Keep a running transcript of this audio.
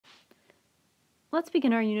Let's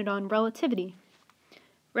begin our unit on relativity.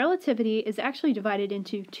 Relativity is actually divided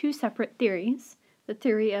into two separate theories, the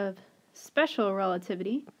theory of special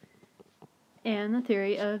relativity and the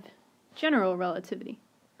theory of general relativity.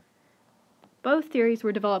 Both theories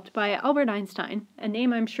were developed by Albert Einstein, a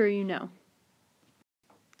name I'm sure you know.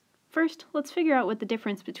 First, let's figure out what the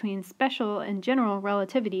difference between special and general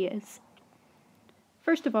relativity is.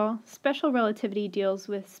 First of all, special relativity deals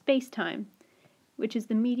with space-time, which is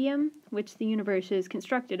the medium which the universe is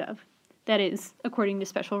constructed of. That is, according to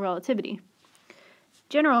special relativity.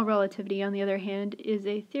 General relativity, on the other hand, is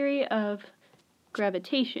a theory of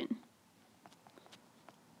gravitation.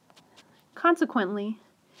 Consequently,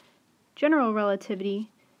 general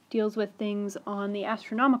relativity deals with things on the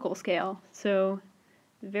astronomical scale, so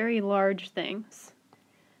very large things.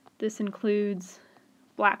 This includes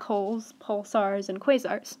black holes, pulsars, and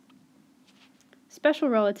quasars. Special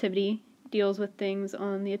relativity deals with things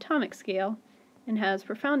on the atomic scale and has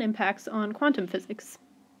profound impacts on quantum physics.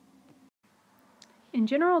 In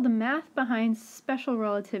general, the math behind special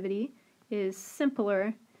relativity is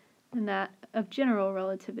simpler than that of general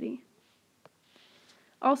relativity.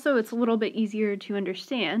 Also, it's a little bit easier to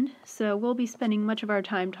understand, so we'll be spending much of our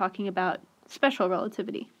time talking about special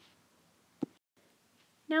relativity.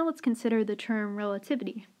 Now let's consider the term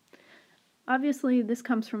relativity. Obviously, this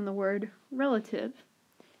comes from the word relative.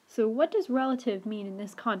 So what does relative mean in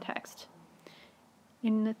this context?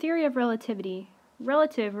 In the theory of relativity,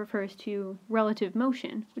 relative refers to relative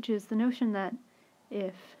motion, which is the notion that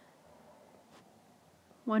if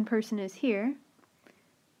one person is here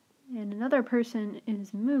and another person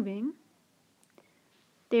is moving,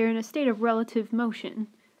 they're in a state of relative motion.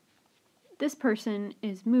 This person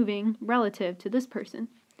is moving relative to this person.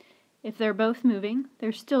 If they're both moving,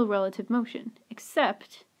 there's still relative motion,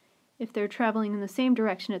 except if they're traveling in the same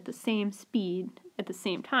direction at the same speed at the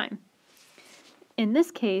same time. In this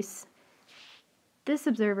case, this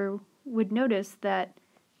observer would notice that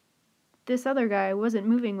this other guy wasn't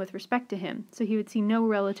moving with respect to him, so he would see no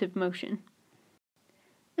relative motion.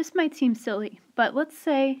 This might seem silly, but let's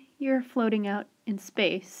say you're floating out in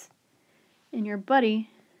space, and your buddy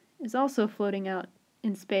is also floating out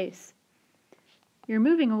in space. You're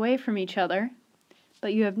moving away from each other,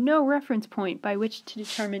 but you have no reference point by which to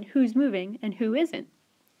determine who's moving and who isn't.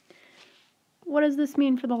 What does this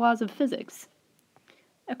mean for the laws of physics?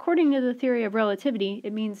 According to the theory of relativity,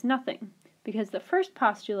 it means nothing, because the first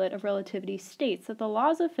postulate of relativity states that the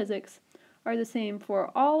laws of physics are the same for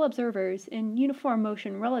all observers in uniform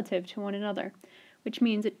motion relative to one another, which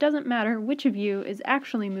means it doesn't matter which of you is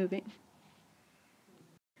actually moving.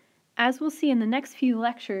 As we'll see in the next few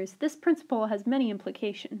lectures, this principle has many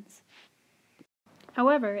implications.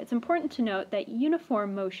 However, it's important to note that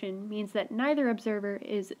uniform motion means that neither observer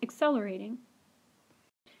is accelerating.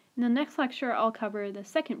 In the next lecture, I'll cover the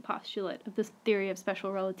second postulate of this theory of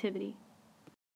special relativity.